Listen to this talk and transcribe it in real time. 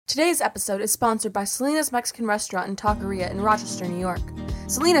Today's episode is sponsored by Selena's Mexican Restaurant and Taqueria in Rochester, New York.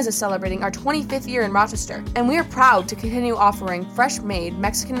 Selena's is celebrating our 25th year in Rochester, and we are proud to continue offering fresh-made,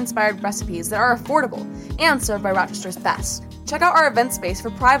 Mexican-inspired recipes that are affordable and served by Rochester's best. Check out our event space for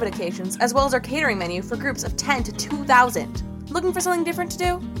private occasions, as well as our catering menu for groups of 10 to 2,000. Looking for something different to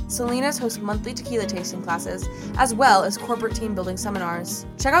do? Selena's hosts monthly tequila tasting classes, as well as corporate team building seminars.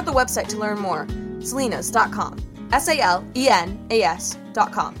 Check out the website to learn more, selenas.com.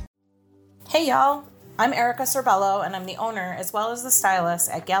 SALENAS.com. Hey y'all, I'm Erica Sorbello and I'm the owner as well as the stylist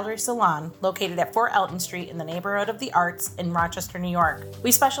at Gallery Salon, located at 4 Elton Street in the neighborhood of the Arts in Rochester, New York.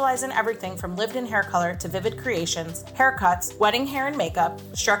 We specialize in everything from lived-in hair color to vivid creations, haircuts, wedding hair and makeup,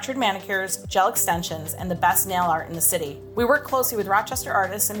 structured manicures, gel extensions, and the best nail art in the city. We work closely with Rochester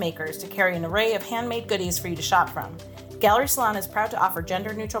artists and makers to carry an array of handmade goodies for you to shop from. Gallery Salon is proud to offer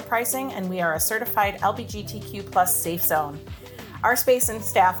gender-neutral pricing, and we are a certified LGBTQ+ safe zone. Our space and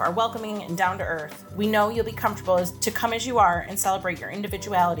staff are welcoming and down to earth. We know you'll be comfortable to come as you are and celebrate your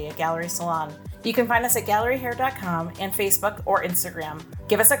individuality at Gallery Salon. You can find us at galleryhair.com and Facebook or Instagram.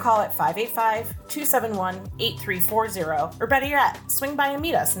 Give us a call at 585-271-8340, or better yet, swing by and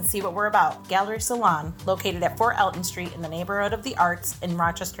meet us and see what we're about. Gallery Salon, located at 4 Elton Street in the neighborhood of the Arts in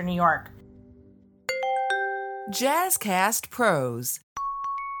Rochester, New York. Jazzcast Pros.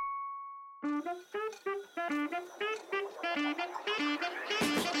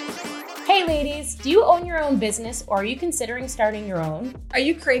 Hey ladies, do you own your own business or are you considering starting your own? Are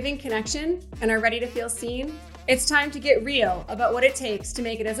you craving connection and are ready to feel seen? It's time to get real about what it takes to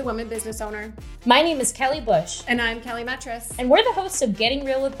make it as a woman business owner. My name is Kelly Bush. And I'm Kelly Metris. And we're the hosts of Getting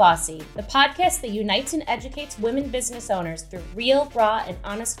Real with Bossy, the podcast that unites and educates women business owners through real, raw, and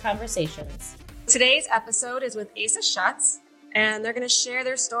honest conversations. Today's episode is with Asa Schutz, and they're going to share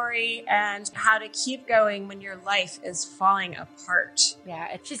their story and how to keep going when your life is falling apart.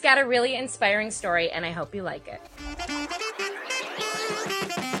 Yeah, she's got a really inspiring story, and I hope you like it.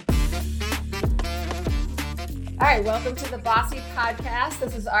 All right, welcome to the Bossy Podcast.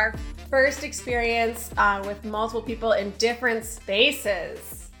 This is our first experience with multiple people in different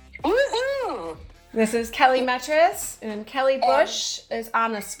spaces. Woohoo! This is Kelly Metris, and Kelly Bush is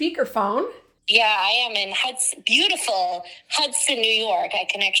on a speakerphone. Yeah, I am in beautiful Hudson, New York. I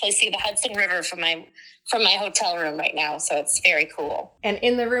can actually see the Hudson River from my hotel room right now, so it's very cool. And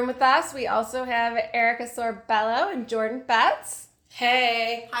in the room with us, we also have Erica Sorbello and Jordan Betts.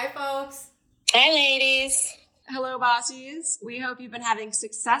 Hey. Hi, folks. Hi, ladies. Hello, bossies. We hope you've been having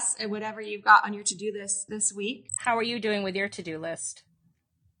success at whatever you've got on your to-do list this week. How are you doing with your to-do list?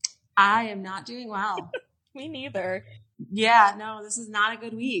 I am not doing well. Me neither. Yeah, no, this is not a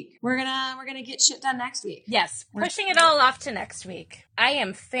good week. We're gonna get shit done next week. Yes, pushing it all off to next week. I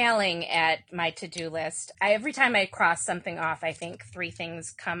am failing at my to-do list. Every time I cross something off, I think 3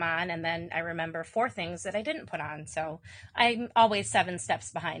 things come on, and then I remember 4 things that I didn't put on. So I'm always 7 steps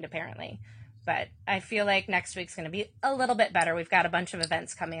behind, apparently. But I feel like next week's going to be a little bit better. We've got a bunch of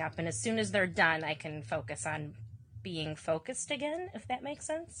events coming up, and as soon as they're done, I can focus on being focused again, if that makes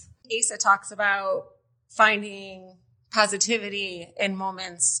sense. Asa talks about finding positivity in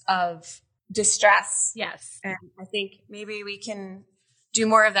moments of distress. Yes. And I think maybe we can do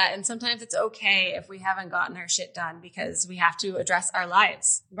more of that. And sometimes it's okay if we haven't gotten our shit done because we have to address our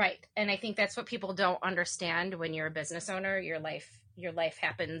lives. Right. And I think that's what people don't understand when you're a business owner. Your life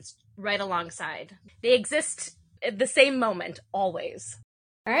happens right alongside. They exist at the same moment, always.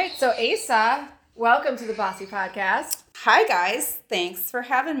 All right. So Asa, welcome to the Bossy Podcast. Hi, guys. Thanks for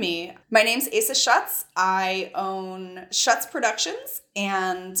having me. My name's Asa Schutz. I own Schutz Productions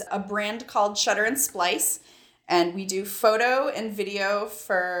and a brand called Shutter and Splice. And we do photo and video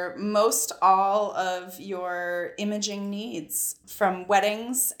for most all of your imaging needs, from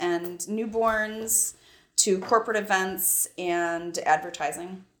weddings and newborns to corporate events and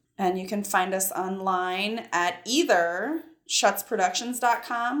advertising. And you can find us online at either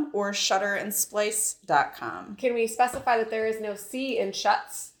shutzproductions.com or shutterandsplice.com. Can we specify that there is no C in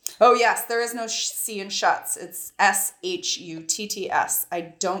Schutz? Oh, yes, there is no C in Schutz. It's SHUTTS. I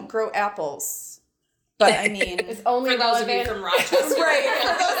don't grow apples, but I mean... It's only for those of you from Rochester. Right, for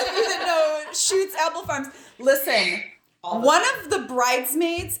those of you that know Schutz Apple Farms. Listen, one of the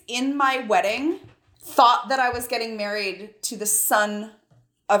bridesmaids in my wedding thought that I was getting married to the son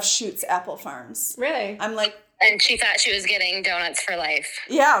of Schutz Apple Farms. Really? I'm like... And she thought she was getting donuts for life.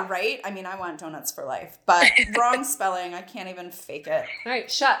 Yeah, right? I mean, I want donuts for life, but wrong spelling. I can't even fake it. All right,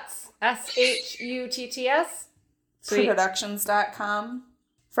 Schutz. SHUTTS. Productions.com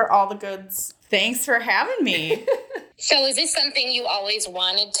for all the goods. Thanks for having me. So is this something you always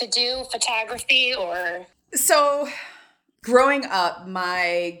wanted to do, photography, or? So Growing up,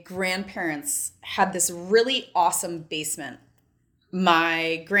 my grandparents had this really awesome basement.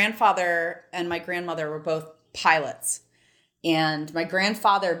 My grandfather and my grandmother were both pilots. And my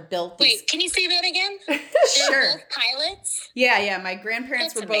grandfather built these... Wait, can you say that again? Sure. Both pilots? Yeah. My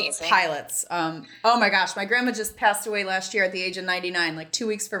grandparents That's were both amazing. pilots. Oh my gosh, my grandma just passed away last year at the age of 99, like 2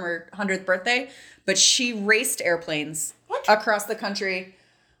 weeks from her 100th birthday. But she raced airplanes across the country,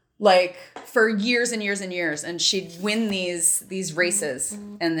 like for years and years and years. And she'd win these races,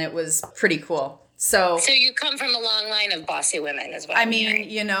 and it was pretty cool. So you come from a long line of bossy women as well. I mean,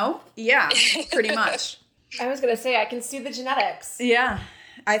 yeah, pretty much. I was going to say, I can see the genetics. Yeah,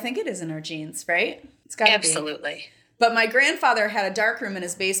 I think it is in our genes, right? It's got to be. Absolutely. But my grandfather had a dark room in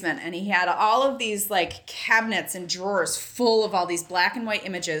his basement, and he had all of these like cabinets and drawers full of all these black and white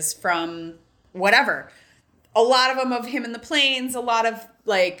images from whatever. A lot of them of him in the planes, a lot of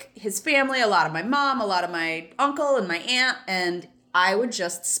like his family, a lot of my mom, a lot of my uncle and my aunt. And I would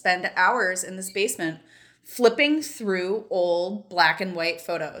just spend hours in this basement flipping through old black and white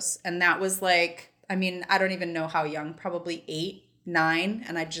photos. And that was like, I mean, I don't even know how young, probably 8, 9.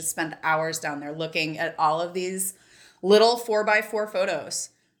 And I just spent hours down there looking at all of these little 4x4 photos.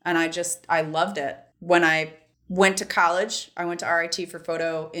 And I loved it. When I went to college, I went to RIT for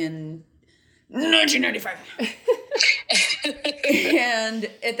photo in 1995. And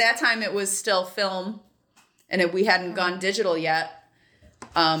at that time it was still film, and we hadn't gone digital yet.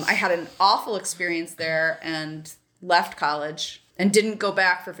 I had an awful experience there and left college and didn't go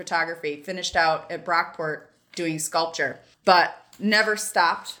back for photography. Finished out at Brockport doing sculpture, but never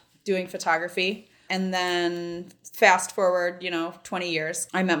stopped doing photography. And then fast forward, 20 years,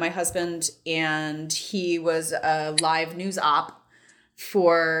 I met my husband, and he was a live news op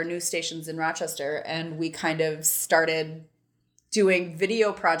for news stations in Rochester. And we kind of started doing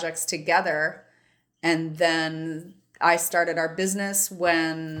video projects together. And then I started our business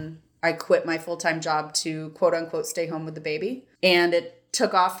when I quit my full-time job to quote unquote stay home with the baby. And it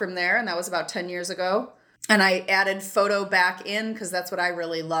took off from there. And that was about 10 years ago. And I added photo back in because that's what I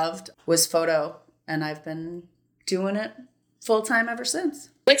really loved was photo. And I've been doing it full-time ever since.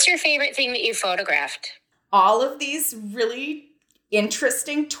 What's your favorite thing that you photographed? All of these really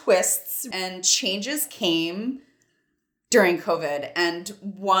interesting twists and changes came during COVID. And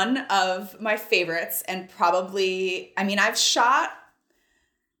one of my favorites, and probably, I've shot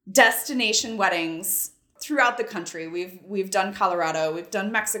destination weddings throughout the country. We've done Colorado, we've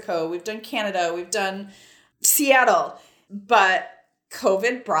done Mexico, we've done Canada, we've done Seattle, but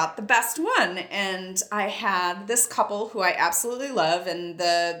COVID brought the best one. And I had this couple who I absolutely love, and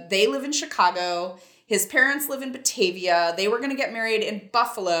they live in Chicago. His parents live in Batavia. They were going to get married in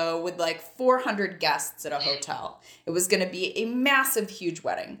Buffalo with like 400 guests at a hotel. It was going to be a massive, huge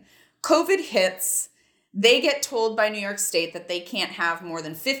wedding. COVID hits. They get told by New York State that they can't have more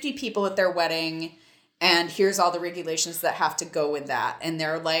than 50 people at their wedding. And here's all the regulations that have to go with that. And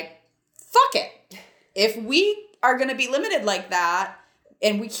they're like, fuck it. If we are going to be limited like that,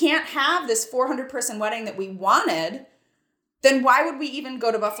 and we can't have this 400-person wedding that we wanted, then why would we even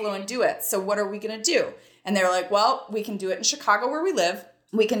go to Buffalo and do it? So what are we going to do? And they're like, well, we can do it in Chicago where we live.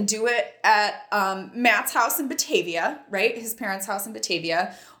 We can do it at Matt's house in Batavia, right? His parents' house in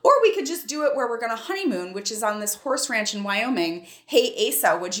Batavia. Or we could just do it where we're going to honeymoon, which is on this horse ranch in Wyoming. Hey,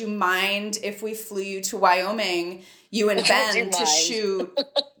 Asa, would you mind if we flew you to Wyoming, you and Ben, to shoot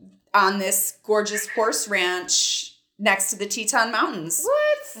on this gorgeous horse ranch next to the Teton Mountains? What?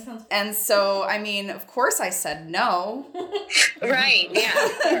 And so, of course I said no. Right, yeah.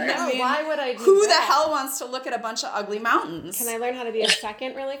 No, why would I do Who that? the hell wants to look at a bunch of ugly mountains? Can I learn how to be a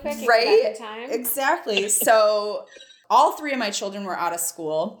second really quick? And Right? get back in time? Exactly. So all 3 of my children were out of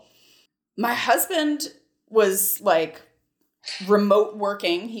school. My husband was like remote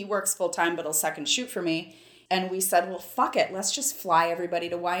working. He works full time, but he'll second shoot for me. And we said, well, fuck it. Let's just fly everybody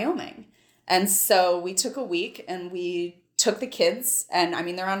to Wyoming. And so we took a week and we took the kids, and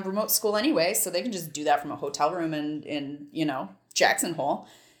they're on remote school anyway, so they can just do that from a hotel room in Jackson Hole.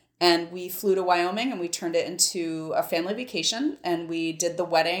 And we flew to Wyoming and we turned it into a family vacation, and we did the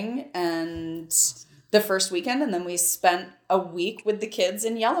wedding and the first weekend, and then we spent a week with the kids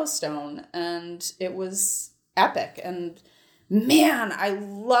in Yellowstone, and it was epic. And man, I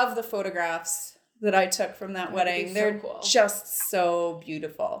love the photographs that I took from that wedding. So They're cool. just so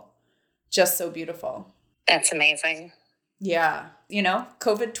beautiful. Just so beautiful. That's amazing. Yeah.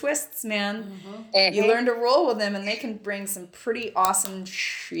 COVID twists, man. Mm-hmm. You learn to roll with them, and they can bring some pretty awesome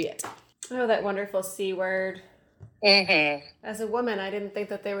shit. Oh, that wonderful C word. Mm-hmm. As a woman, I didn't think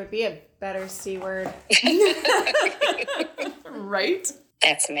that there would be a better C word. Right?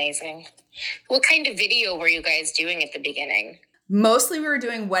 That's amazing. What kind of video were you guys doing at the beginning? Mostly we were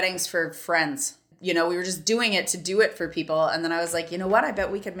doing weddings for friends. We were just doing it to do it for people. And then I was like, you know what? I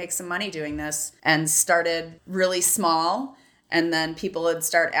bet we could make some money doing this, and started really small. And then people would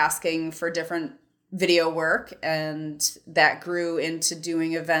start asking for different video work. And that grew into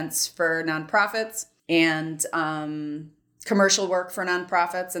doing events for nonprofits and commercial work for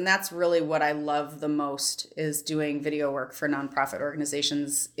nonprofits. And that's really what I love the most, is doing video work for nonprofit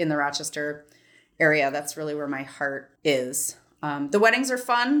organizations in the Rochester area. That's really where my heart is. The weddings are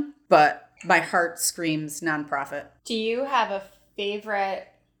fun, but my heart screams nonprofit. Do you have a favorite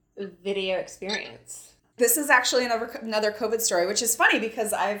video experience? This is actually another COVID story, which is funny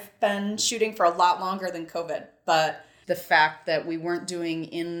because I've been shooting for a lot longer than COVID. But the fact that we weren't doing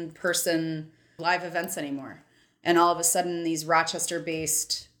in-person live events anymore, and all of a sudden these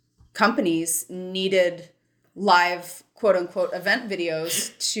Rochester-based companies needed live, quote-unquote, event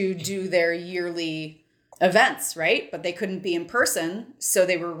videos to do their yearly events, right? But they couldn't be in person. So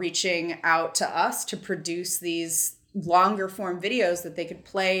they were reaching out to us to produce these longer form videos that they could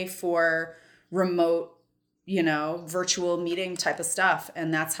play for remote, virtual meeting type of stuff.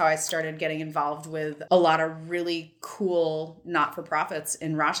 And that's how I started getting involved with a lot of really cool not-for-profits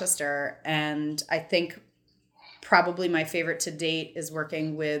in Rochester. And I think probably my favorite to date is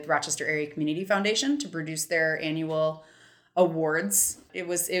working with Rochester Area Community Foundation to produce their annual awards. It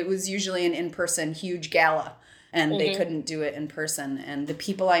was usually an in-person huge gala, and they couldn't do it in person. And the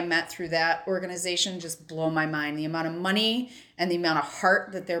people I met through that organization just blow my mind. The amount of money and the amount of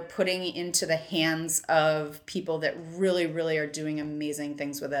heart that they're putting into the hands of people that really, really are doing amazing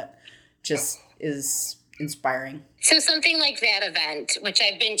things with it just is inspiring. So something like that event, which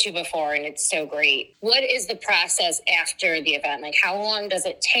I've been to before, and it's so great. What is the process after the event? Like, how long does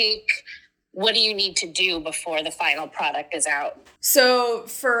it take? What do you need to do before the final product is out? So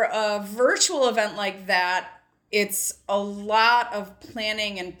for a virtual event like that, it's a lot of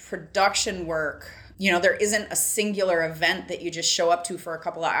planning and production work. There isn't a singular event that you just show up to for a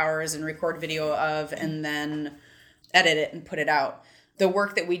couple of hours and record video of and then edit it and put it out. The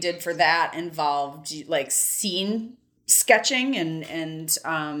work that we did for that involved like scene sketching and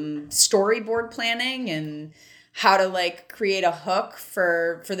storyboard planning and how to create a hook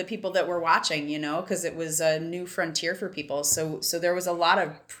for the people that were watching, because it was a new frontier for people. So there was a lot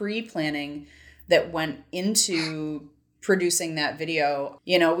of pre-planning that went into producing that video.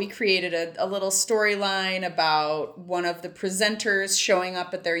 We created a little storyline about one of the presenters showing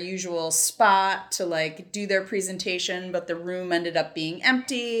up at their usual spot to do their presentation, but the room ended up being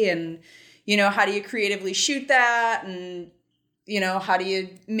empty. And, how do you creatively shoot that? And how do you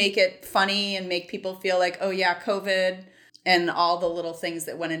make it funny and make people feel like, oh yeah, COVID, and all the little things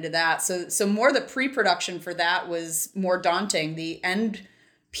that went into that. So more the pre-production for that was more daunting. The end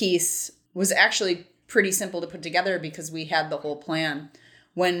piece was actually pretty simple to put together because we had the whole plan.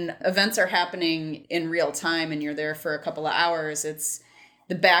 When events are happening in real time and you're there for a couple of hours,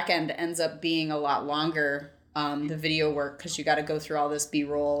 the back end ends up being a lot longer, the video work, because you got to go through all this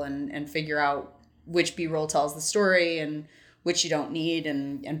B-roll and figure out which B-roll tells the story and which you don't need,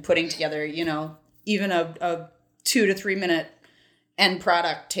 and putting together, even a 2 to 3 minute end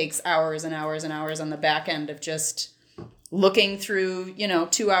product takes hours and hours and hours on the back end of just looking through,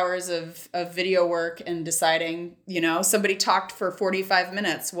 2 hours of video work and deciding, somebody talked for 45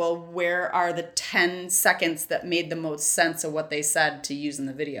 minutes. Well, where are the 10 seconds that made the most sense of what they said to use in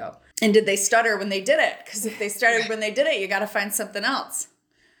the video? And did they stutter when they did it? Because if they stuttered when they did it, you got to find something else.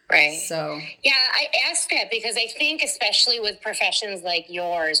 Right. So, yeah, I asked that because I think especially with professions like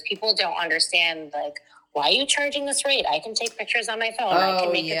yours, people don't understand, why are you charging this rate? I can take pictures on my phone. I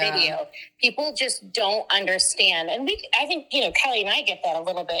can make a video. People just don't understand. And I think, Kelly and I get that a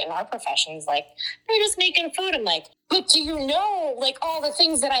little bit in our professions. They're just making food. I'm like, but do you know, all the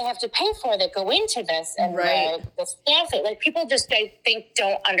things that I have to pay for that go into this and the staff, people just, I think,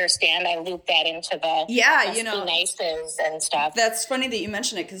 don't understand. I loop that into the nices and stuff. That's funny that you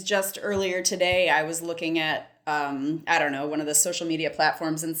mention it, because just earlier today I was looking at, one of the social media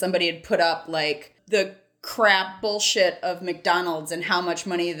platforms, and somebody had put up the crap bullshit of McDonald's and how much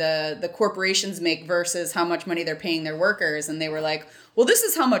money the corporations make versus how much money they're paying their workers. And they were like, well, this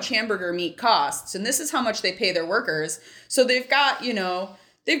is how much hamburger meat costs, and this is how much they pay their workers. So they've got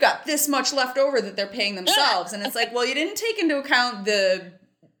this much left over that they're paying themselves. And it's like, well, you didn't take into account the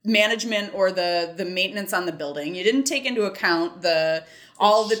management or the maintenance on the building. You didn't take into account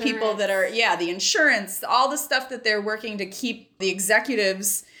all the people that are, the insurance, all the stuff that they're working to keep the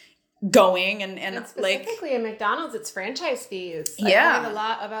executives going and specifically in McDonald's, it's franchise fees. Yeah. I learned a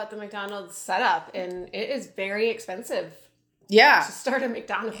lot about the McDonald's setup, and it is very expensive Yeah. Just start a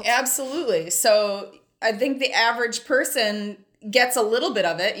McDonald's. Absolutely. So I think the average person gets a little bit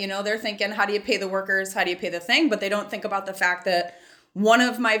of it. You know, they're thinking, how do you pay the workers? How do you pay the thing? But they don't think about the fact that one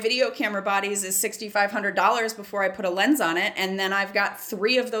of my video camera bodies is $6,500 before I put a lens on it. And then I've got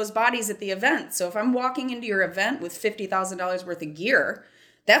 3 of those bodies at the event. So if I'm walking into your event with $50,000 worth of gear,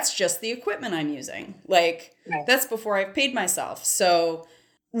 that's just the equipment I'm using. Like, that's before I've paid myself. So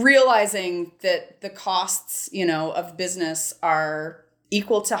realizing that the costs, you know, of business are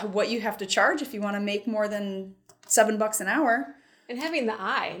equal to what you have to charge if you want to make more than $7 an hour. And having the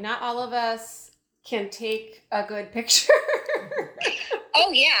eye. Not all of us can take a good picture. Oh,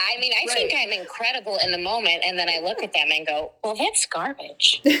 yeah. I mean, I think I'm incredible in the moment, and then I look at them and go, well, that's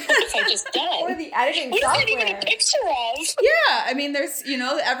garbage. What have I just done? Or the editing what software. is that even a picture of? Yeah, I mean, there's, you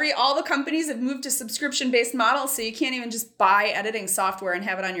know, all the companies have moved to subscription-based models, so you can't even just buy editing software and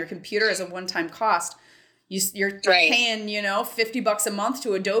have it on your computer as a one-time cost. You're paying, you know, $50 a month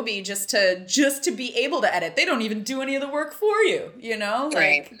to Adobe just to be able to edit. They don't even do any of the work for you, you know?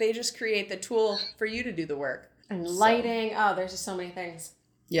 Like, they just create the tool for you to do the work. And lighting. Oh, there's just so many things.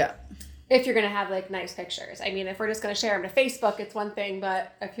 Yeah. If you're going to have like nice pictures. I mean, if we're just going to share them to Facebook, it's one thing.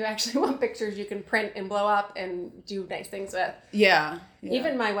 But if you actually want pictures you can print and blow up and do nice things with. Yeah.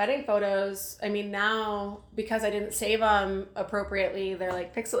 Even my wedding photos, I mean, now because I didn't save them appropriately, they're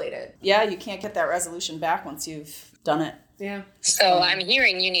like pixelated. Yeah, you can't get that resolution back once you've done it. Yeah. So I'm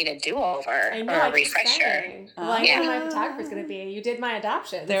hearing you need a do-over or a refresher. Well, I know who my photographer's going to be. You did my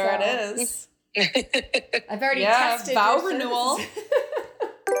adoption. There it is. I've already tested vow your renewal.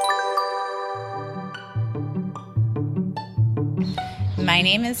 My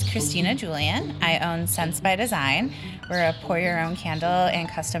name is Christina Julian. I own Sense by Design. We're a pour-your-own candle and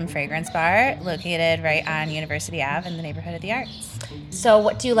custom fragrance bar located right on University Ave in the neighborhood of the arts. So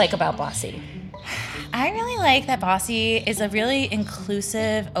what do you like about Bossy? I really like that Bossy is a really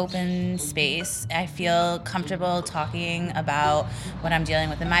inclusive, open space. I feel comfortable talking about what I'm dealing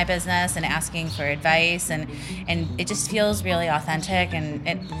with in my business and asking for advice, and it just feels really authentic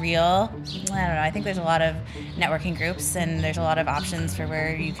and real. I don't know, I think there's a lot of networking groups and there's a lot of options for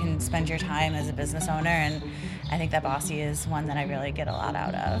where you can spend your time as a business owner, and I think that Bossy is one that I really get a lot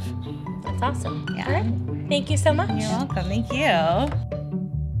out of. That's awesome. Yeah. All right. Thank you so much. You're welcome. Thank you.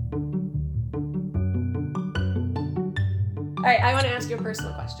 All right, I want to ask you a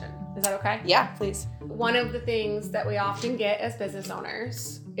personal question. Is that okay? Yeah, please. One of the things that we often get as business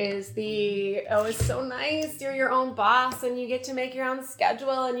owners is it's so nice, you're your own boss and you get to make your own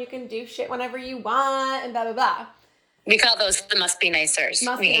schedule and you can do shit whenever you want and blah, blah, blah. We call those the must be nicers.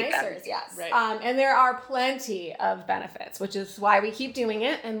 Must be nicers, yes. Right. And there are plenty of benefits, which is why we keep doing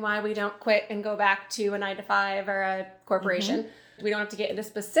it and why we don't quit and go back to a 9-to-5 or a corporation. Mm-hmm. We don't have to get into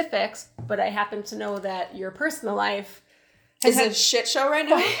specifics, but I happen to know that your personal life is a shit show right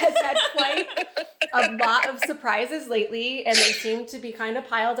now. Has had quite a lot of surprises lately, and they seem to be kind of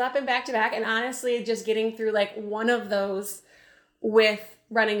piled up and back to back. And honestly, just getting through like one of those with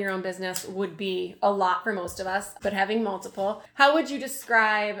running your own business would be a lot for most of us, but having multiple. How would you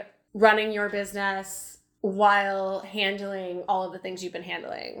describe running your business while handling all of the things you've been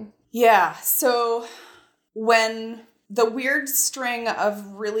handling? Yeah, so when the weird string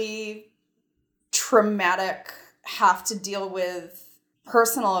of really traumatic have to deal with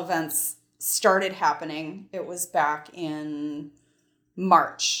personal events started happening, it was back in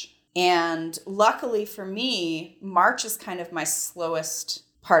March. And luckily for me, March is kind of my slowest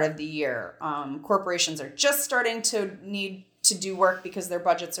part of the year. Corporations are just starting to need to do work because their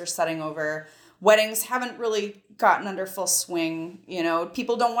budgets are setting over. Weddings haven't really gotten under full swing. You know,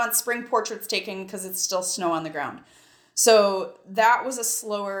 people don't want spring portraits taken because it's still snow on the ground. So that was a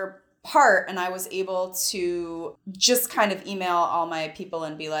slower part, and I was able to just kind of email all my people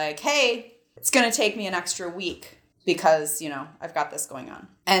and be like, hey, it's going to take me an extra week because, you know, I've got this going on.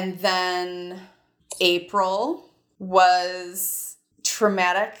 And then April was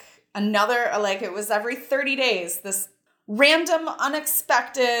traumatic. It was every 30 days, this random,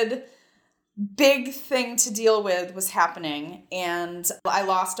 unexpected, big thing to deal with was happening. And I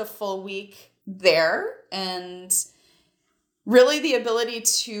lost a full week there, and really the ability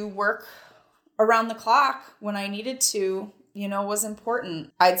to work around the clock when I needed to, you know, was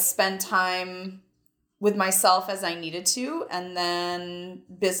important. I'd spend time with myself as I needed to, and then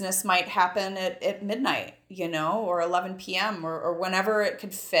business might happen at midnight, you know, or 11 p.m. or whenever it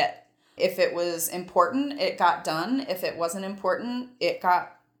could fit. If it was important, it got done. If it wasn't important, it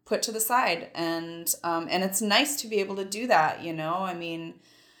got put to the side. And it's nice to be able to do that, you know, I mean,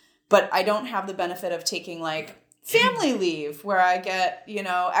 but I don't have the benefit of taking like family leave where I get, you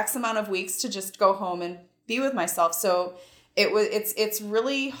know, X amount of weeks to just go home and be with myself. So it's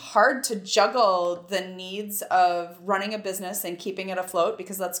really hard to juggle the needs of running a business and keeping it afloat,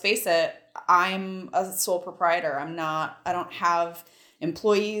 because let's face it, I'm a sole proprietor. I don't have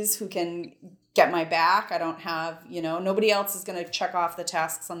employees who can get my back. I don't have, nobody else is going to check off the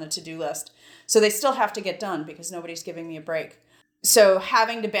tasks on the to-do list. So they still have to get done because nobody's giving me a break. So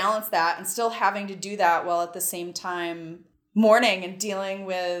having to balance that and still having to do that while at the same time mourning and dealing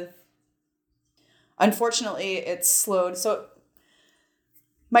with, unfortunately, it's slowed. So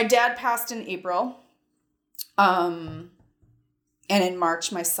my dad passed in April. And in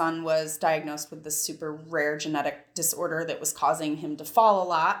March, my son was diagnosed with this super rare genetic disorder that was causing him to fall a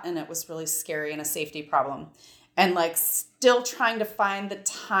lot. And it was really scary and a safety problem. And like still trying to find the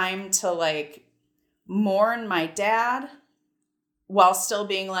time to like mourn my dad while still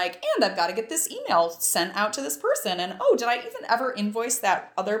being like, and I've got to get this email sent out to this person. And, oh, did I even ever invoice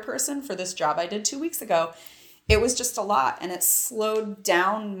that other person for this job I did 2 weeks ago? It was just a lot. And it slowed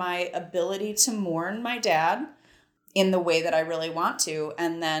down my ability to mourn my dad in the way that I really want to.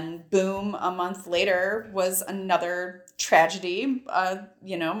 And then boom, a month later was another tragedy.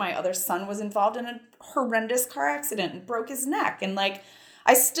 My other son was involved in a horrendous car accident and broke his neck. And like,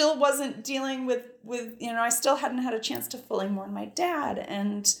 I still wasn't dealing with, I still hadn't had a chance to fully mourn my dad.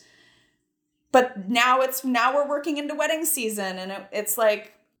 But now we're working into wedding season, and it's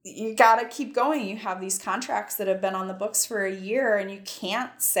like, you got to keep going. You have these contracts that have been on the books for a year, and you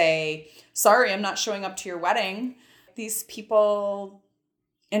can't say, sorry, I'm not showing up to your wedding. These people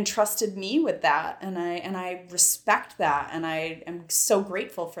entrusted me with that, and I respect that, and I am so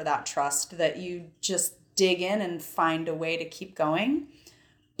grateful for that trust, that you just dig in and find a way to keep going.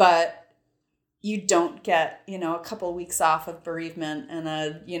 But you don't get, a couple weeks off of bereavement and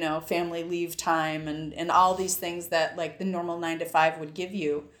a, family leave time and all these things that like the normal 9 to 5 would give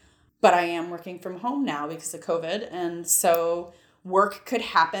you. But I am working from home now because of COVID. And so work could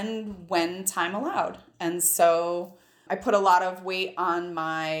happen when time allowed. And so I put a lot of weight on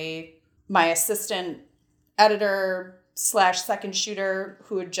my assistant editor / second shooter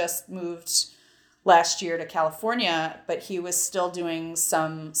who had just moved last year to California, but he was still doing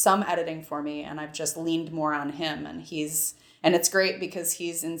some editing for me, and I've just leaned more on him, and it's great because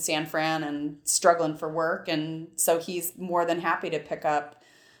he's in San Fran and struggling for work, and so he's more than happy to pick up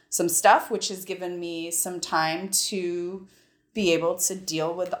some stuff, which has given me some time to be able to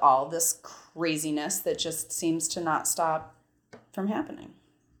deal with all this craziness that just seems to not stop from happening.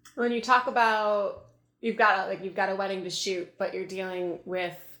 When you talk about you've got a wedding to shoot, but you're dealing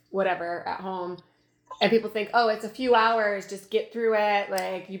with whatever at home, and people think, oh, it's a few hours, just get through it.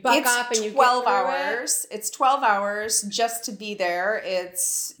 Like you buck up and you get through 12 hours. It's 12 hours just to be there.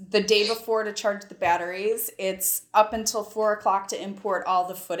 It's the day before to charge the batteries. It's up until 4:00 to import all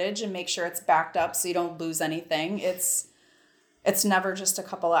the footage and make sure it's backed up so you don't lose anything. It's never just a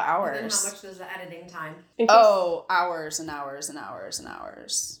couple of hours. And how much does the editing time? Oh, hours and hours and hours and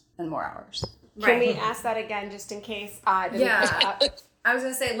hours and more hours. Can we ask that again just in case? I was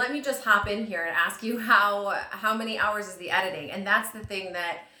going to say, let me just hop in here and ask you how many hours is the editing? And that's the thing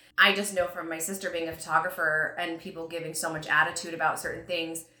that I just know from my sister being a photographer and people giving so much attitude about certain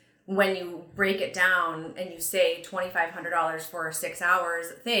things. When you break it down and you say $2,500 for a 6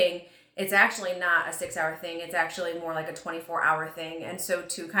 hours thing, it's actually not a 6 hour thing. It's actually more like a 24-hour thing. And so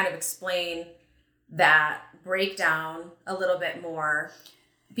to kind of explain that breakdown a little bit more,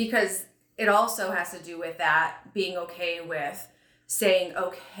 because it also has to do with that being okay with saying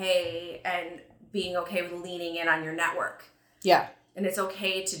okay and being okay with leaning in on your network. Yeah. And it's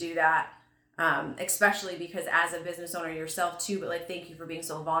okay to do that, especially because as a business owner yourself too, but like, thank you for being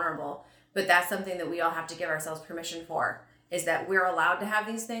so vulnerable. But that's something that we all have to give ourselves permission for, is that we're allowed to have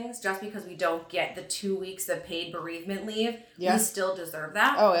these things. Just because we don't get the 2 weeks of paid bereavement leave, we still deserve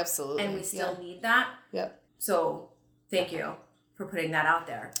that. Oh, absolutely. And we still need that. Yep. So thank you for putting that out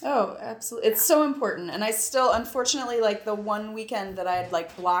there. Oh, absolutely. It's so important. And I still, unfortunately, like the one weekend that I had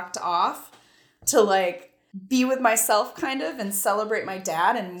like blocked off to like be with myself kind of and celebrate my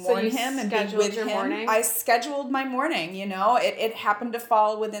dad and mourn him and be with him. Morning? I scheduled my morning, it happened to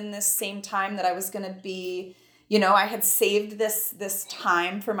fall within this same time that I was going to be, I had saved this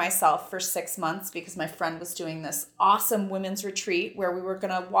time for myself for 6 months because my friend was doing this awesome women's retreat where we were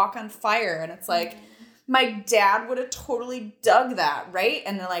going to walk on fire. And it's like, my dad would have totally dug that, right?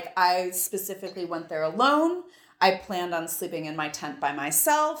 And like, I specifically went there alone. I planned on sleeping in my tent by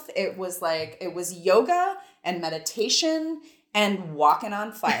myself. It was yoga and meditation and walking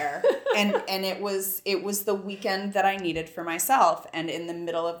on fire. and it was the weekend that I needed for myself. And in the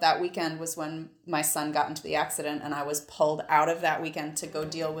middle of that weekend was when my son got into the accident, and I was pulled out of that weekend to go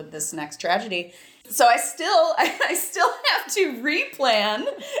deal with this next tragedy. So I still have to replan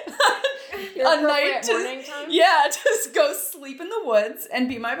a night to just go sleep in the woods and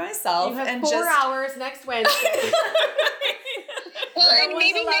be by myself. You have and 4 hours next Wednesday. Well, and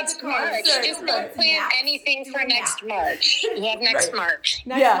maybe next March. Just don't plan anything for next March. You have next March.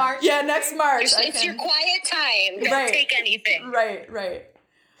 March? Yeah, next March. It's your quiet time. Don't take anything. Right.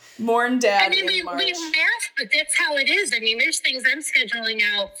 Mourn Dad in March. We laugh, but that's how it is. I mean, there's things I'm scheduling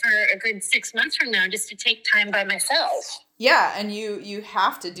out for a good 6 months from now just to take time by myself. Yeah, and you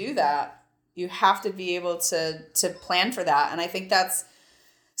have to do that. You have to be able to plan for that. And I think that's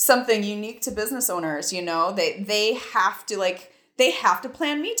something unique to business owners, you know. They have to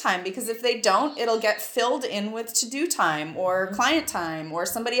plan me time, because if they don't, it'll get filled in with to-do time or client time, or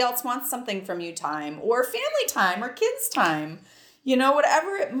somebody else wants something from you time, or family time or kids time. You know,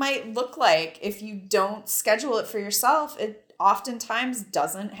 whatever it might look like, if you don't schedule it for yourself, it oftentimes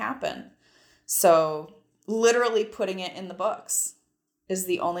doesn't happen. So literally putting it in the books is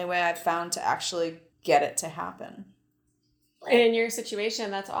the only way I've found to actually get it to happen. And in your situation,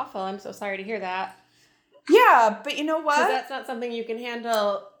 that's awful. I'm so sorry to hear that. Yeah, but you know what? Because that's not something you can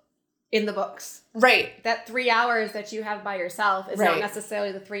handle in the books. Right. That 3 hours that you have by yourself is not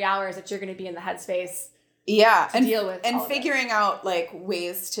necessarily the 3 hours that you're going to be in the headspace. Yeah, to deal with and figuring out like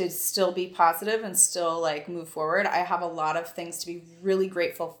ways to still be positive and still like move forward. I have a lot of things to be really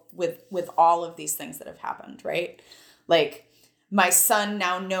grateful with all of these things that have happened, right? Like my son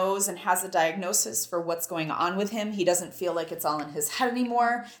now knows and has a diagnosis for what's going on with him. He doesn't feel like it's all in his head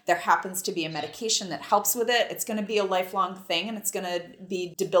anymore. There happens to be a medication that helps with it. It's going to be a lifelong thing, and it's going to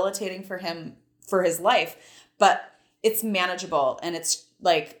be debilitating for him for his life, but it's manageable and it's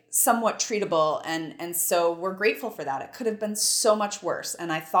like somewhat treatable. And so we're grateful for that. It could have been so much worse.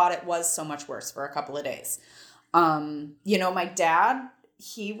 And I thought it was so much worse for a couple of days. You know, my dad,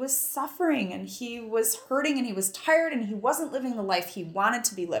 he was suffering and he was hurting and he was tired and he wasn't living the life he wanted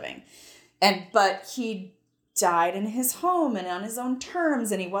to be living. But he died in his home and on his own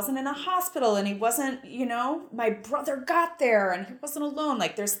terms, and he wasn't in a hospital, and he wasn't, you know, my brother got there and he wasn't alone.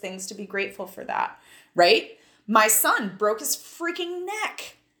 Like there's things to be grateful for that, right? My son broke his freaking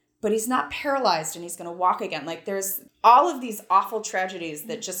neck, but he's not paralyzed and he's going to walk again. Like there's all of these awful tragedies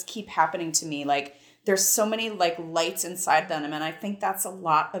that just keep happening to me. Like there's so many like lights inside them. And I think that's a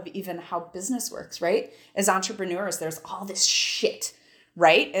lot of even how business works, right? As entrepreneurs, there's all this shit,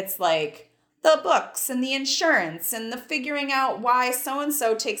 right? It's like the books and the insurance and the figuring out why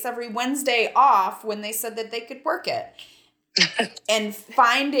so-and-so takes every Wednesday off when they said that they could work it. And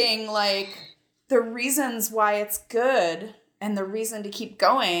finding like the reasons why it's good and the reason to keep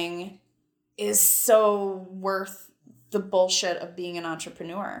going is so worth the bullshit of being an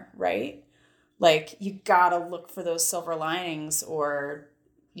entrepreneur, right? Like you gotta look for those silver linings, or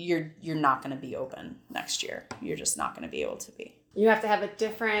you're not gonna be open next year. You're just not gonna be able to be. You have to have a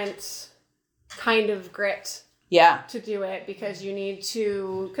different kind of grit to do it, because you need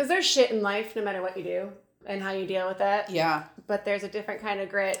to, because there's shit in life no matter what you do and how you deal with it. Yeah. But there's a different kind of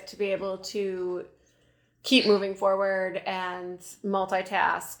grit to be able to keep moving forward and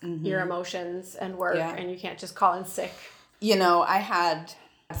multitask your emotions and work, and you can't just call in sick. You know, I had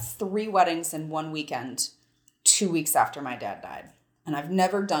 3 weddings in one weekend 2 weeks after my dad died. And I've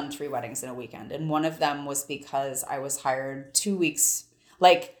never done 3 weddings in a weekend. And one of them was because I was hired 2 weeks.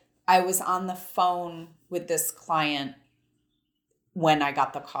 Like I was on the phone with this client when I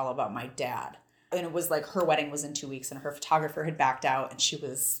got the call about my dad. And it was like her wedding was in 2 weeks and her photographer had backed out and she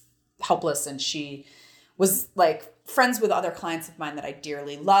was helpless, and she was like friends with other clients of mine that I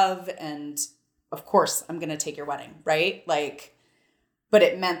dearly love. And of course I'm going to take your wedding, right? Like, but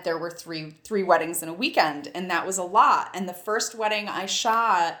it meant there were three weddings in a weekend, and that was a lot. And the first wedding I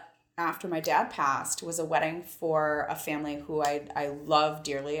shot after my dad passed was a wedding for a family who I love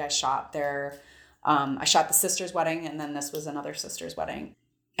dearly. I shot the sister's wedding, and then this was another sister's wedding.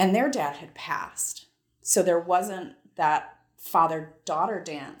 And their dad had passed. So there wasn't that father-daughter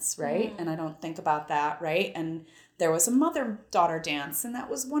dance, right? And I don't think about that, right? And there was a mother-daughter dance, and that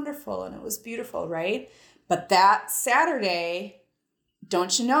was wonderful, and it was beautiful, right? But that Saturday,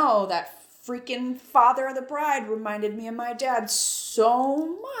 don't you know, that freaking father of the bride reminded me of my dad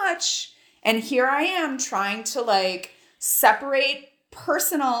so much. And here I am trying to like separate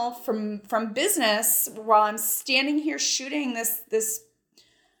personal from business while I'm standing here shooting this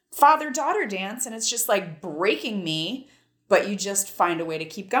father-daughter dance, and it's just like breaking me, but you just find a way to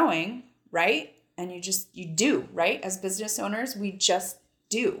keep going, right? and you do, right? As business owners, we just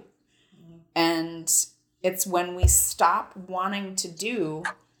do. And it's when we stop wanting to do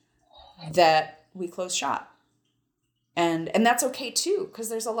that we close shop. And that's okay too, because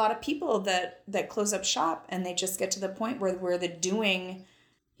there's a lot of people that close up shop and they just get to the point where the doing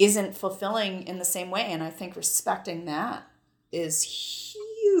isn't fulfilling in the same way. And I think respecting that is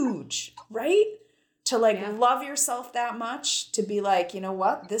huge, right? To love yourself that much, to be like, you know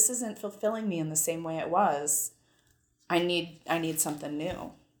what, this isn't fulfilling me in the same way it was. I need something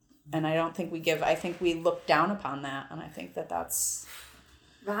new. And I don't think I think we look down upon that. And I think that's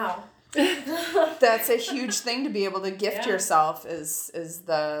wow. That's a huge thing to be able to gift yourself is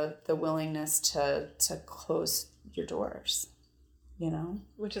the willingness to close your doors, you know?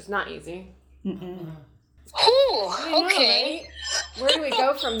 Which is not easy. Mm-mm. Ooh, okay. Where do we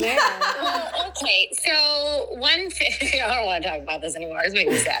go from there? Okay, so one thing, I don't want to talk about this anymore. It's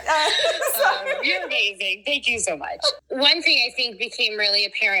making me sad. You're amazing. Thank you so much. One thing I think became really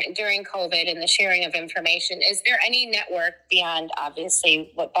apparent during COVID and the sharing of information, is there any network beyond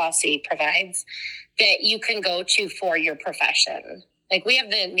obviously what Bossy provides that you can go to for your profession? Like, we have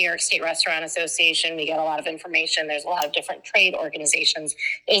the New York State Restaurant Association. We get a lot of information. There's a lot of different trade organizations.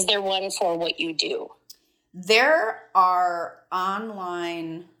 Is there one for what you do? There are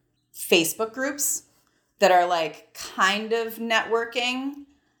online Facebook groups that are like kind of networking,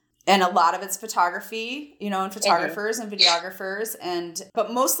 and a lot of it's photography, you know, and photographers and videographers.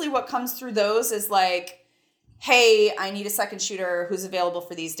 But mostly what comes through those is like, hey, I need a second shooter who's available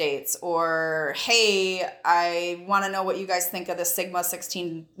for these dates. Or, hey, I want to know what you guys think of the Sigma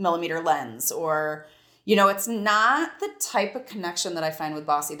 16 millimeter lens. Or, you know, it's not the type of connection that I find with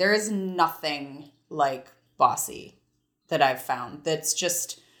Bossy. There is nothing like Bossy that I've found that's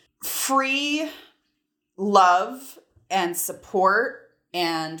just free love and support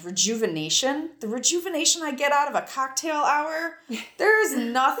and rejuvenation. The rejuvenation I get out of a cocktail hour, there's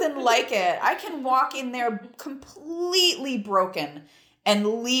nothing like it. I can walk in there completely broken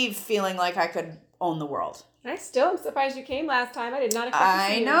and leave feeling like I could own the world. I still am surprised you came last time. I did not expect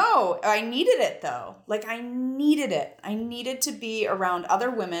to see you. I know. I needed it though. Like, I needed it. I needed to be around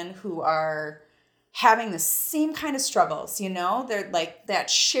other women who are having the same kind of struggles, you know? They're like that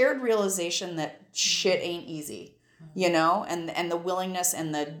shared realization that shit ain't easy, you know? And the willingness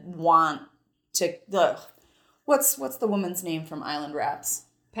and the want to, what's the woman's name from Island Raps?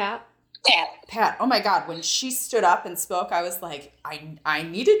 Pat. Oh my God. When she stood up and spoke, I was like, I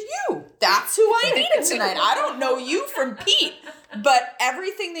needed you. That's who I needed tonight. I don't know you from Pete, but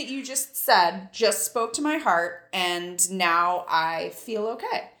everything that you just said just spoke to my heart. And now I feel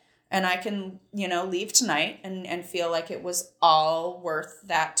okay. And I can, you know, leave tonight and feel like it was all worth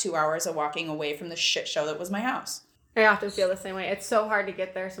that 2 hours of walking away from the shit show that was my house. I often feel the same way. It's so hard to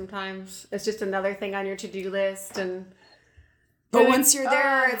get there sometimes. It's just another thing on your to-do list. But once you're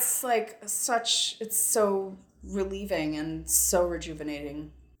there, it's like it's so relieving and so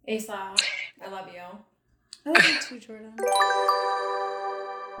rejuvenating. Asa, I love you. I love you too, Jordan.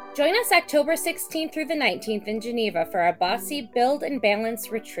 Join us October 16th through the 19th in Geneva for our Bossy Build and Balance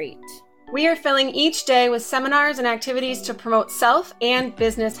Retreat. We are filling each day with seminars and activities to promote self and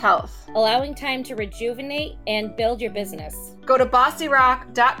business health, allowing time to rejuvenate and build your business. Go to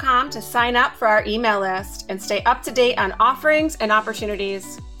bossyrock.com to sign up for our email list and stay up to date on offerings and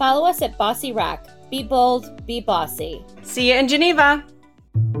opportunities. Follow us at Bossy Rock. Be bold, be bossy. See you in Geneva.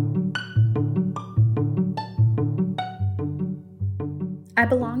 I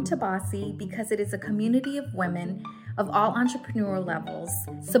belong to Bossy because it is a community of women of all entrepreneurial levels,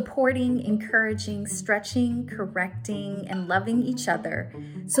 supporting, encouraging, stretching, correcting, and loving each other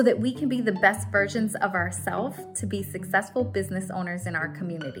so that we can be the best versions of ourselves to be successful business owners in our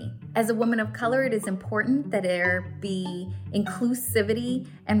community. As a woman of color, it is important that there be inclusivity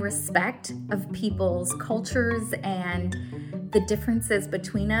and respect of people's cultures and the differences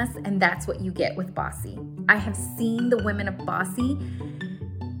between us, and that's what you get with Bossy. I have seen the women of Bossy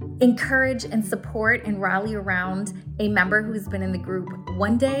encourage and support and rally around a member who's been in the group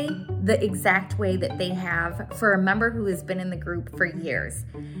one day the exact way that they have for a member who has been in the group for years.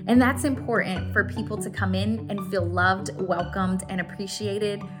 And that's important for people to come in and feel loved, welcomed, and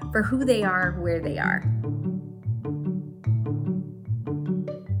appreciated for who they are, where they are.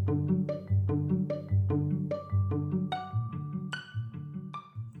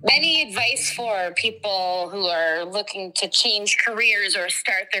 Any advice for people who are looking to change careers or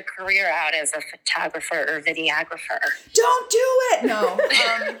start their career out as a photographer or videographer? Don't do it. No.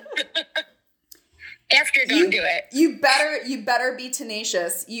 Don't do it. You better be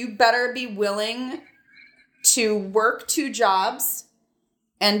tenacious. You better be willing to work 2 jobs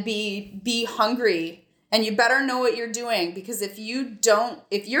and be hungry. And you better know what you're doing, because if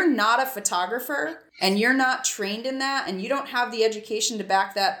you're not a photographer and you're not trained in that and you don't have the education to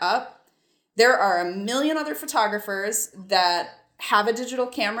back that up, there are a million other photographers that have a digital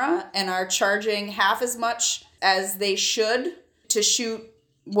camera and are charging half as much as they should to shoot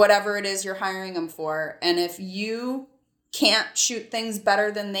whatever it is you're hiring them for. And if you can't shoot things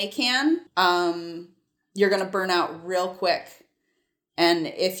better than they can, you're going to burn out real quick. And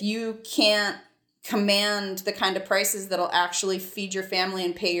if you can't command the kind of prices that'll actually feed your family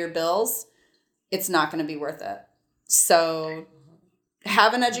and pay your bills, it's not going to be worth it. So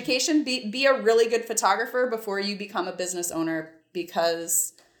have an education, be a really good photographer before you become a business owner,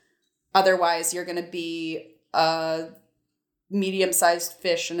 because otherwise you're going to be a medium-sized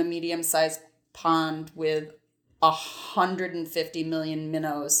fish in a medium-sized pond with 150 million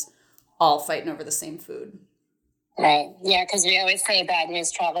minnows all fighting over the same food. Right. Yeah, because we always say bad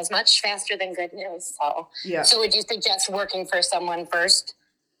news travels much faster than good news. So, yeah. So would you suggest working for someone first?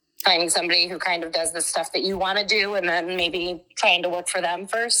 Finding somebody who kind of does the stuff that you want to do, and then maybe trying to work for them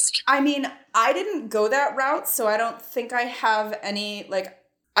first? I mean, I didn't go that route, so I don't think I have any,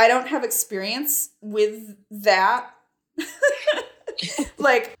 I don't have experience with that.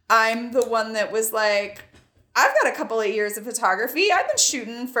 I'm the one that was like, I've got a couple of years of photography. I've been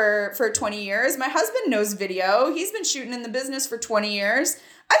shooting for 20 years. My husband knows video. He's been shooting in the business for 20 years.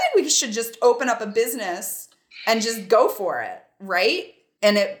 I think we should just open up a business and just go for it, right?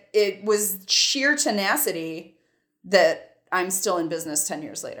 And it was sheer tenacity that I'm still in business 10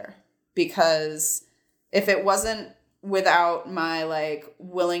 years later. Because if it wasn't without my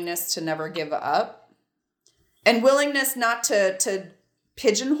willingness to never give up and willingness not to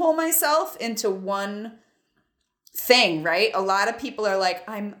pigeonhole myself into one thing, right? A lot of people are like,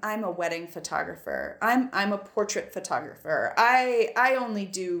 I'm a wedding photographer. I'm a portrait photographer. I only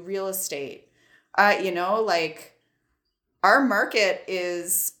do real estate. Our market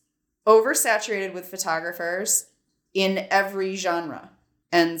is oversaturated with photographers in every genre.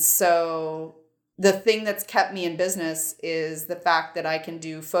 And so the thing that's kept me in business is the fact that I can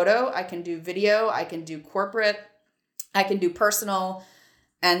do photo, I can do video, I can do corporate, I can do personal.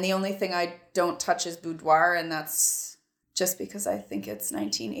 And the only thing I don't touch is boudoir, and that's just because I think it's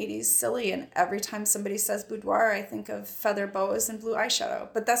 1980s silly. And every time somebody says boudoir, I think of feather boas and blue eyeshadow.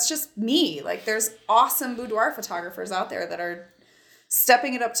 But that's just me. There's awesome boudoir photographers out there that are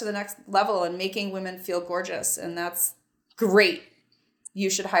stepping it up to the next level and making women feel gorgeous. And that's great.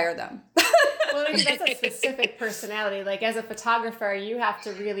 You should hire them. Well, I mean, that's a specific personality. As a photographer, you have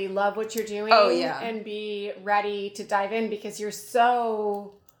to really love what you're doing and be ready to dive in, because you're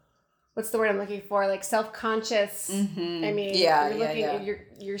so, what's the word I'm looking for? Self-conscious. Mm-hmm. I mean,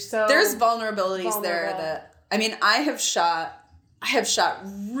 you're so there's vulnerabilities vulnerable there that, I mean, I have shot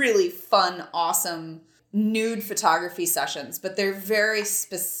really fun, awesome nude photography sessions, but they're very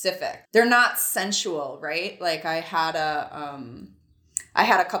specific. They're not sensual, right? I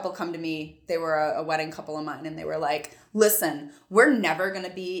had a couple come to me. They were a wedding couple of mine, and they were like, listen, we're never going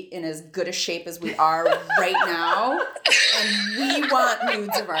to be in as good a shape as we are right now, and we want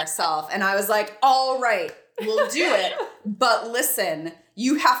nudes of ourselves. And I was like, all right, we'll do it. But listen,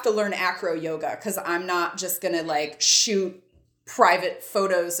 you have to learn acro yoga, because I'm not just going to shoot private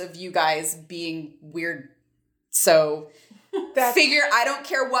photos of you guys being weird. So I don't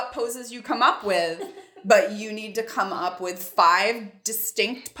care what poses you come up with, but you need to come up with 5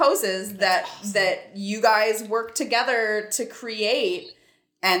 distinct poses that you guys work together to create,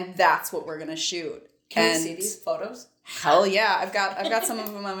 and that's what we're gonna shoot. Can you see these photos? Hell yeah, I've got some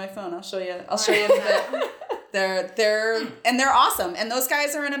of them on my phone. I'll show you in a bit. They're awesome, and those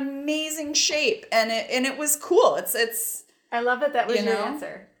guys are in amazing shape, and it was cool. It's. I love that was your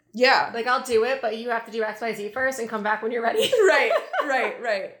answer. Yeah, I'll do it, but you have to do XYZ first and come back when you're ready. Right.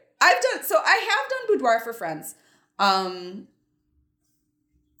 I have done boudoir for friends. 2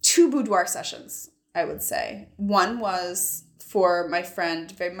 boudoir sessions, I would say. One was for my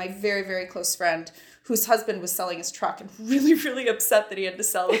friend, my very, very close friend, whose husband was selling his truck and really, really upset that he had to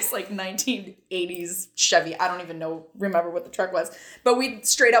sell this 1980s Chevy. I don't even remember what the truck was. But we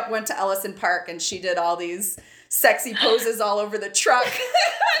straight up went to Ellison Park, and she did all these sexy poses all over the truck.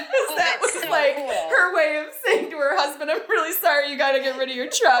 That was so cool. Her way of saying to her husband, I'm really sorry, you got to get rid of your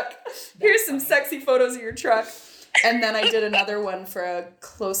truck. Here's some sexy photos of your truck. And then I did another one for a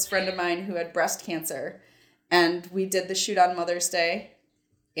close friend of mine who had breast cancer. And we did the shoot on Mother's Day.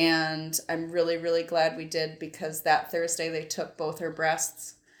 And I'm really, really glad we did, because that Thursday they took both her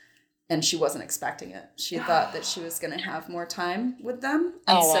breasts, and she wasn't expecting it. She thought that she was going to have more time with them.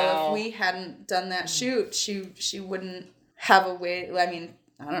 And so if we hadn't done that shoot, she wouldn't have a way. I mean,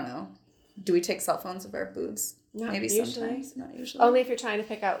 I don't know. Do we take cell phones of our boobs? Maybe usually. Sometimes. Not usually. Only if you're trying to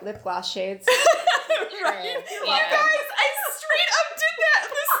pick out lip gloss shades. Right. Well, guys, I straight up did that in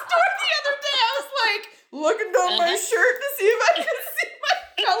the store the other day. I was like, looking down my shirt to see if I could see my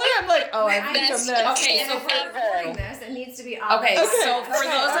color. I'm like, oh, I've become this. Okay, so for recording this, it needs to be obvious. Okay, so for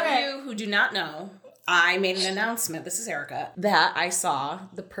those of you who do not know, I made an announcement, this is Erica, that I saw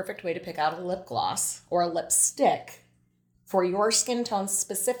the perfect way to pick out a lip gloss or a lipstick for your skin tone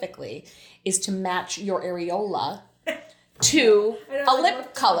specifically is to match your areola to a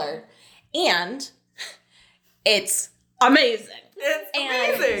lip color. And it's amazing. It's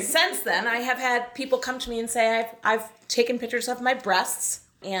amazing. Since then, I have had people come to me and say I've taken pictures of my breasts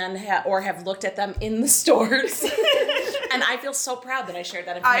and or have looked at them in the stores. And I feel so proud that I shared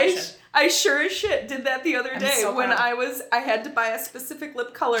that information. I sure as shit did that the other day so when proud. I had to buy a specific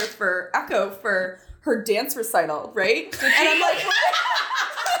lip color for Echo for her dance recital, right? And I'm like,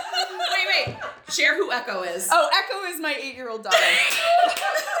 wait. Share who Echo is. Oh, Echo is my 8-year-old daughter.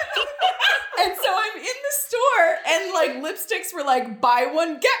 And so I'm in the store and like lipsticks were like buy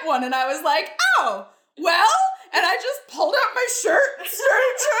one, get one. And I was like, oh, well, and I just pulled out my shirt and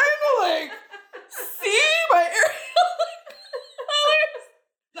started trying to like see my areola colors.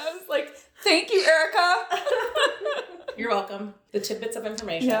 And I was like, thank you, Erica. You're welcome. The tidbits of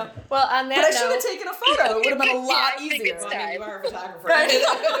information. Yeah. Well, on that But I should note, have taken a photo. It would have been a lot easier. Well, I mean, you are a photographer.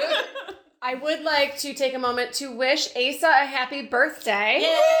 I would like to take a moment to wish Asa a happy birthday.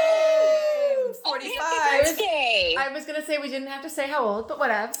 Yay! 45. Happy birthday. I was going to say we didn't have to say how old, but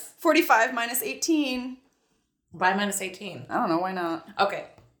whatevs. 45 minus 18. Why minus 18? I don't know. Why not? Okay.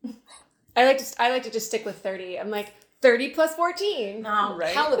 I like to just stick with 30. I'm like 30 plus 14. No,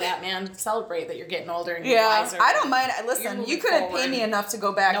 Right. hell with that, man. Celebrate that you're getting older and you're Yeah, wiser. I don't mind. You're Listen, moving you couldn't forward. pay me enough to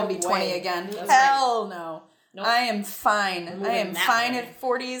go back No and be 20 way. again. That's Hell no. Nope. I am fine. Moving I am that fine way. at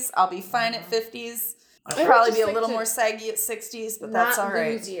 40s. I'll be fine at 50s. I'll I probably would be a just little like to more saggy at 60s, but that's all Not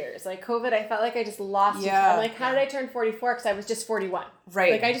right. lose years. Like COVID, I felt like I just lost. Yeah. I'm like, how did I turn 44? Because I was just 41.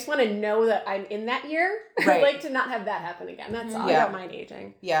 Right. Like, I just want to know that I'm in that year. Right. I'd like to not have that happen again. That's all. Yeah. I don't mind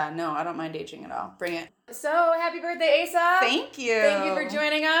aging. Yeah, no, I don't mind aging at all. Bring it. So, happy birthday, Asa. Thank you. Thank you for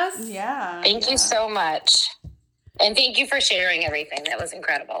joining us. Yeah. Thank you so much. And thank you for sharing everything. That was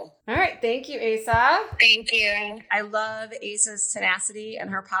incredible. All right. Thank you, Asa. Thank you. I love Asa's tenacity and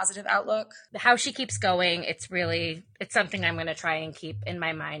her positive outlook. How she keeps going, it's something I'm going to try and keep in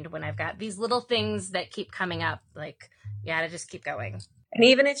my mind when I've got these little things that keep coming up. Like, to just keep going. And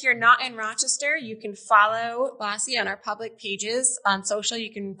even if you're not in Rochester, you can follow Bossy on our public pages on social.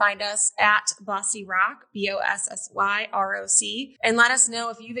 You can find us at Bossy Rock, BOSSYROC, and let us know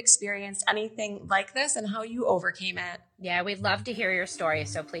if you've experienced anything like this and how you overcame it. Yeah, we'd love to hear your story,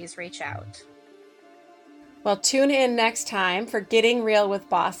 so please reach out. Well, tune in next time for Getting Real with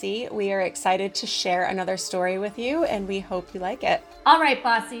Bossy. We are excited to share another story with you, and we hope you like it. All right,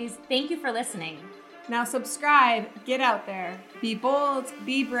 Bossies, thank you for listening. Now subscribe, get out there, be bold,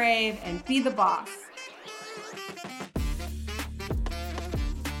 be brave, and be the boss.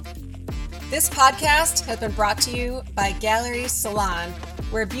 This podcast has been brought to you by Gallery Salon,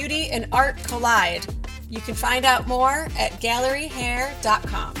 where beauty and art collide. You can find out more at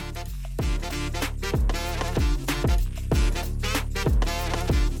galleryhair.com.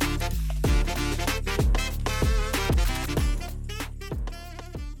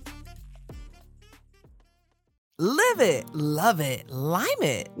 Live it, love it, lime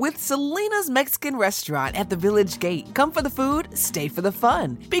it with Selena's Mexican Restaurant at the Village Gate. Come for the food, stay for the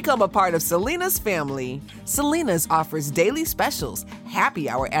fun. Become a part of Selena's family. Selena's offers daily specials, happy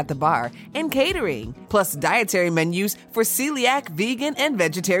hour at the bar, and catering, plus dietary menus for celiac, vegan, and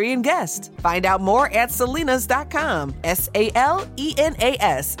vegetarian guests. Find out more at selenas.com, SALENAS.com.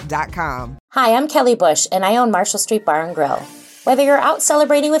 Hi, I'm Kelly Bush, and I own Marshall Street Bar and Grill. Whether you're out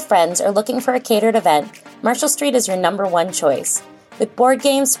celebrating with friends or looking for a catered event, Marshall Street is your #1 choice. With board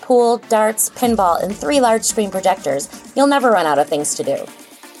games, pool, darts, pinball, and 3 large screen projectors, you'll never run out of things to do.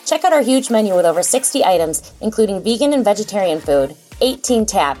 Check out our huge menu with over 60 items, including vegan and vegetarian food, 18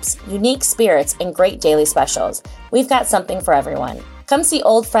 taps, unique spirits, and great daily specials. We've got something for everyone. Come see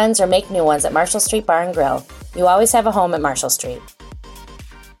old friends or make new ones at Marshall Street Bar and Grill. You always have a home at Marshall Street.